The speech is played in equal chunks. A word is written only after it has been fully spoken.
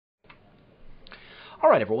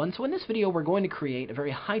Alright everyone, so in this video we're going to create a very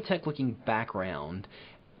high-tech looking background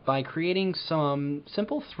by creating some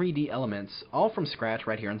simple 3D elements all from scratch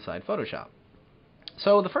right here inside Photoshop.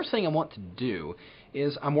 So the first thing I want to do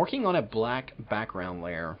is I'm working on a black background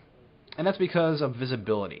layer, and that's because of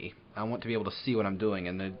visibility. I want to be able to see what I'm doing,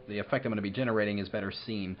 and the effect I'm going to be generating is better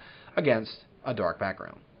seen against a dark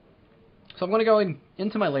background. So I'm going to go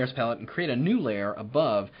into my layers palette and create a new layer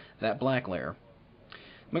above that black layer.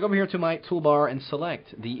 I'm going to go over here to my toolbar and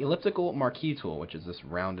select the elliptical marquee tool, which is this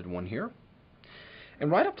rounded one here. And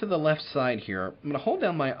right up to the left side here, I'm going to hold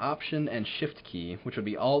down my Option and Shift key, which would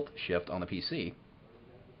be Alt-Shift on the PC.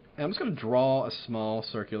 And I'm just going to draw a small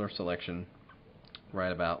circular selection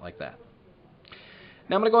right about like that.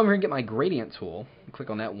 Now I'm going to go over here and get my gradient tool, and click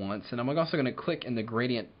on that once, and I'm also going to click in the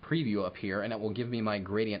gradient preview up here, and it will give me my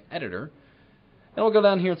gradient editor. And we'll go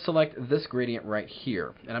down here and select this gradient right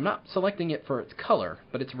here. And I'm not selecting it for its color,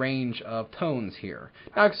 but its range of tones here.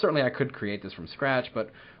 Now, certainly I could create this from scratch, but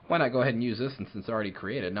why not go ahead and use this since it's already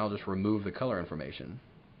created, and I'll just remove the color information.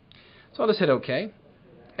 So I'll just hit OK.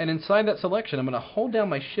 And inside that selection, I'm going to hold down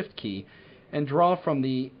my Shift key and draw from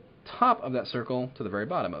the top of that circle to the very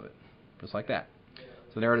bottom of it, just like that.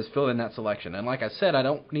 So there it is, filled in that selection. And like I said, I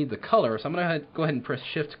don't need the color, so I'm going to go ahead and press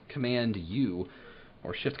Shift Command U,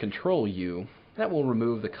 or Shift Control U. That will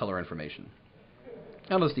remove the color information.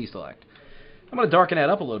 Now let's deselect. I'm going to darken that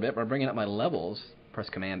up a little bit by bringing up my levels. Press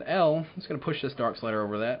Command L. I'm just going to push this dark slider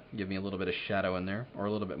over that, give me a little bit of shadow in there, or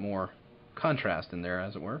a little bit more contrast in there,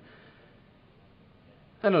 as it were.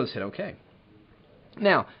 And I'll just hit OK.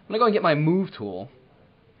 Now, I'm going to go and get my Move tool,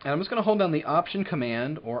 and I'm just going to hold down the Option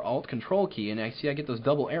Command or Alt Control key, and I get those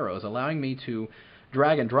double arrows allowing me to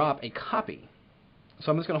drag and drop a copy.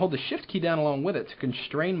 So I'm just going to hold the Shift key down along with it to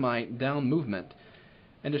constrain my down movement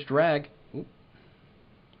and just drag,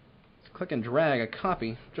 click and drag a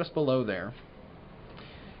copy just below there.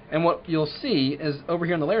 And what you'll see is over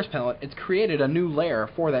here in the Layers palette, it's created a new layer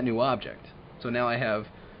for that new object. So now I have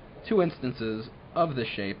two instances of this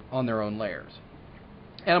shape on their own layers.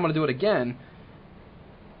 And I'm going to do it again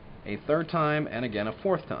a third time and again a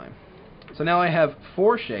fourth time. So now I have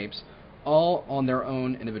four shapes all on their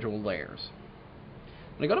own individual layers.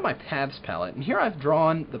 I'm going to go to my Paths palette, and here I've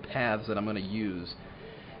drawn the paths that I'm going to use.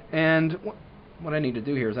 And what I need to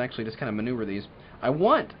do here is actually just kind of maneuver these. I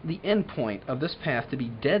want the endpoint of this path to be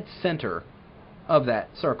dead center of that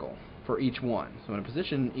circle for each one. So I'm going to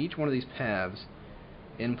position each one of these paths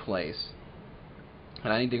in place.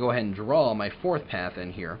 And I need to go ahead and draw my fourth path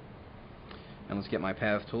in here. And let's get my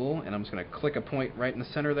Path tool, and I'm just going to click a point right in the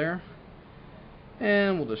center there.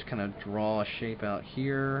 And we'll just kind of draw a shape out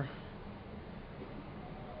here.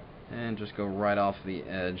 And just go right off the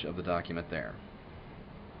edge of the document there.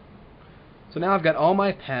 So now I've got all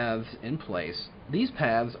my paths in place. These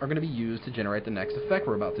paths are going to be used to generate the next effect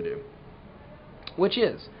we're about to do, which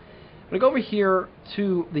is, I'm going to go over here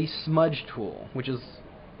to the Smudge tool, which is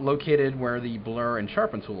located where the Blur and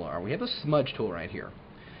Sharpen tool are. We have the Smudge tool right here.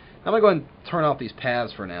 Now I'm going to go ahead and turn off these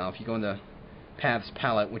paths for now. If you go into Paths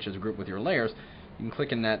palette, which is grouped with your layers, you can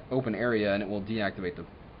click in that open area and it will deactivate the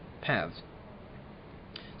paths.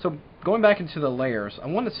 So going back into the layers, I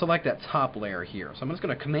want to select that top layer here. So I'm just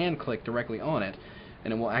going to command click directly on it,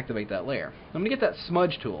 and it will activate that layer. I'm going to get that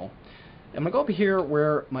Smudge tool. I'm going to go up here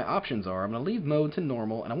where my options are. I'm going to leave mode to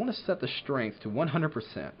normal, and I want to set the strength to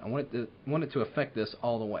 100%. I want it to affect this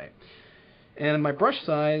all the way. And my brush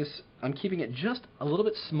size, I'm keeping it just a little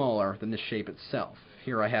bit smaller than the shape itself.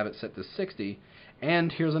 Here I have it set to 60.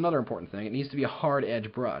 And here's another important thing. It needs to be a hard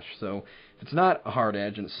edge brush. So if it's not a hard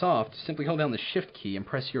edge and it's soft, simply hold down the Shift key and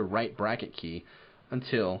press your right bracket key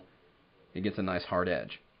until it gets a nice hard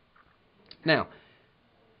edge. Now,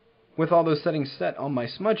 with all those settings set on my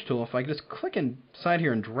Smudge tool, if I just click inside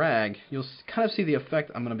here and drag, you'll kind of see the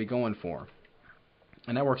effect I'm going to be going for.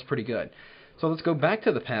 And that works pretty good. So let's go back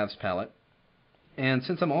to the Paths palette. And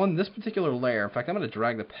since I'm on this particular layer, in fact, I'm going to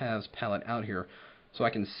drag the Paths palette out here so I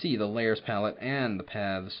can see the Layers palette and the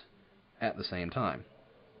paths at the same time.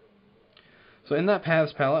 So in that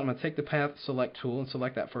Paths palette, I'm going to take the Path Select tool and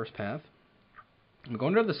select that first path. I'm going to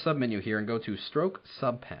go under the submenu here and go to Stroke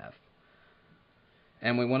Subpath.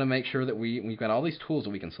 And we want to make sure that we've got all these tools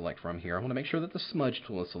that we can select from here. I want to make sure that the Smudge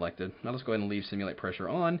tool is selected. I'll just go ahead and leave Simulate Pressure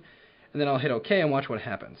on, and then I'll hit OK and watch what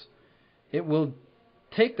happens. It will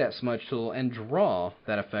take that Smudge tool and draw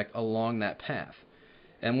that effect along that path.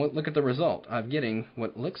 And look at the result. I'm getting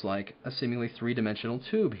what looks like a seemingly three-dimensional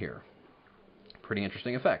tube here. Pretty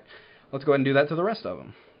interesting effect. Let's go ahead and do that to the rest of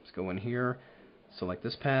them. Let's go in here, select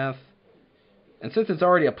this path. And since it's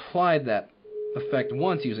already applied that effect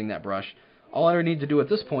once using that brush, all I need to do at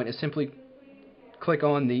this point is simply click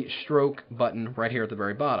on the stroke button right here at the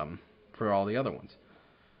very bottom for all the other ones.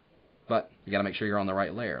 But you got to make sure you're on the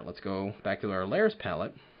right layer. Let's go back to our layers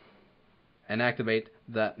palette and activate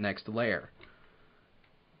that next layer,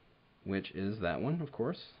 which is that one, of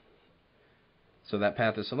course. So that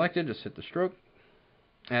path is selected, just hit the stroke,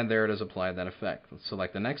 and there it is applied that effect. Let's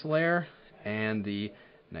select the next layer and the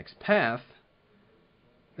next path,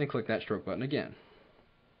 then click that stroke button again.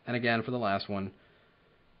 And again for the last one,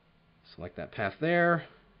 select that path there,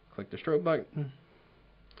 click the stroke button.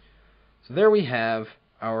 So there we have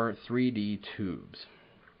our 3D tubes.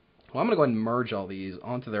 Well, I'm going to go ahead and merge all these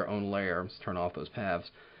onto their own layer. Let's turn off those paths.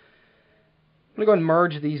 I'm going to go ahead and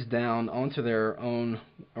merge these down onto their own,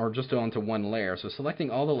 or just onto one layer. So selecting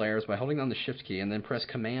all the layers by holding down the Shift key and then press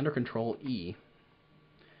Command or Control E,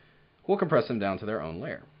 we'll compress them down to their own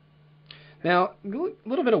layer. Now, a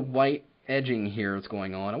little bit of white edging here that's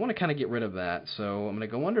going on. I want to kind of get rid of that. So I'm going to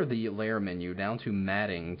go under the layer menu down to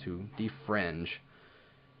matting to defringe.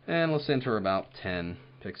 And let's enter about 10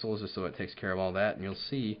 pixels just so it takes care of all that. And you'll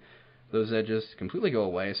see those edges completely go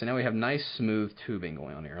away. So now we have nice smooth tubing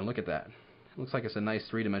going on here. And look at that. It looks like it's a nice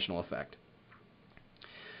three-dimensional effect.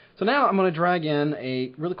 So now I'm going to drag in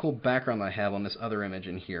a really cool background that I have on this other image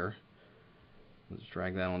in here. Let's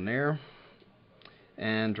drag that on there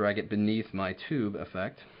and drag it beneath my tube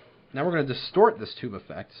effect. Now we're going to distort this tube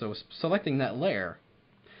effect. So selecting that layer,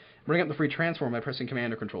 bring up the free transform by pressing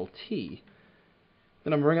Command or Control T.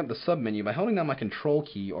 Then I'm going to bring up the submenu by holding down my Control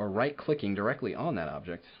key or right-clicking directly on that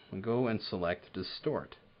object and go and select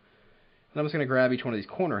Distort. And I'm just going to grab each one of these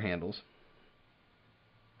corner handles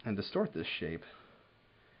and distort this shape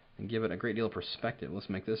and give it a great deal of perspective. Let's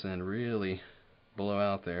make this end really blow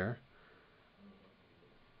out there.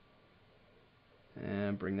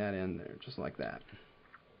 And bring that in there, just like that.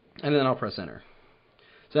 And then I'll press Enter.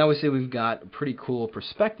 So now we see we've got a pretty cool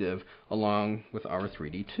perspective along with our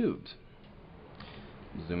 3D tubes.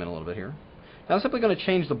 Zoom in a little bit here. Now I'm simply going to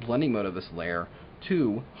change the blending mode of this layer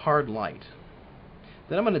to hard light.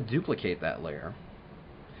 Then I'm going to duplicate that layer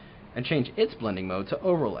and change its blending mode to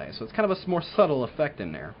overlay. So it's kind of a more subtle effect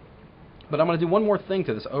in there. But I'm going to do one more thing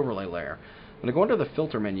to this overlay layer. I'm going to go under the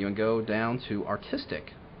filter menu and go down to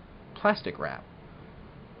Artistic Plastic Wrap.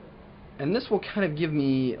 And this will kind of give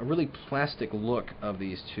me a really plastic look of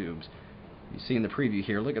these tubes. You see in the preview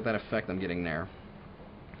here, look at that effect I'm getting there.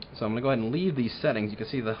 So I'm going to go ahead and leave these settings. You can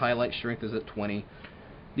see the highlight strength is at 20,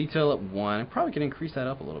 detail at 1. I probably can increase that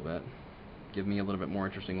up a little bit, give me a little bit more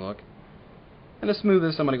interesting look. And to smooth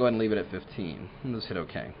this, I'm going to go ahead and leave it at 15. And just hit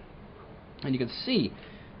OK. And you can see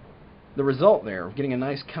the result there, getting a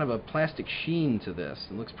nice kind of a plastic sheen to this.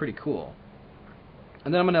 It looks pretty cool.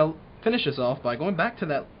 And then I'm going to finish this off by going back to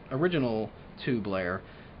that original tube layer,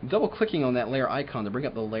 double clicking on that layer icon to bring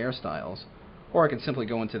up the layer styles, or I can simply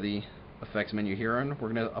go into the effects menu here and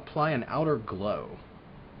we're going to apply an outer glow.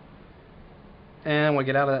 And when we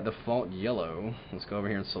get out of that default yellow, let's go over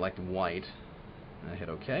here and select white and hit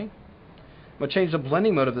OK. I'm going to change the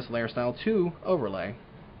blending mode of this layer style to overlay,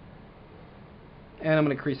 and I'm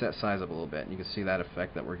going to increase that size up a little bit. You can see that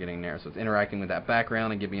effect that we're getting there, so it's interacting with that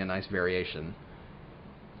background and giving me a nice variation.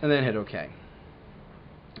 And then hit OK.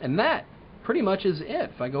 And that pretty much is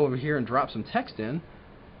it. If I go over here and drop some text in,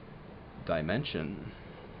 dimension,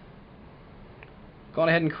 gone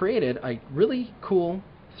ahead and created a really cool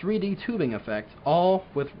 3D tubing effect, all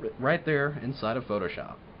with right there inside of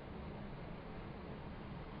Photoshop.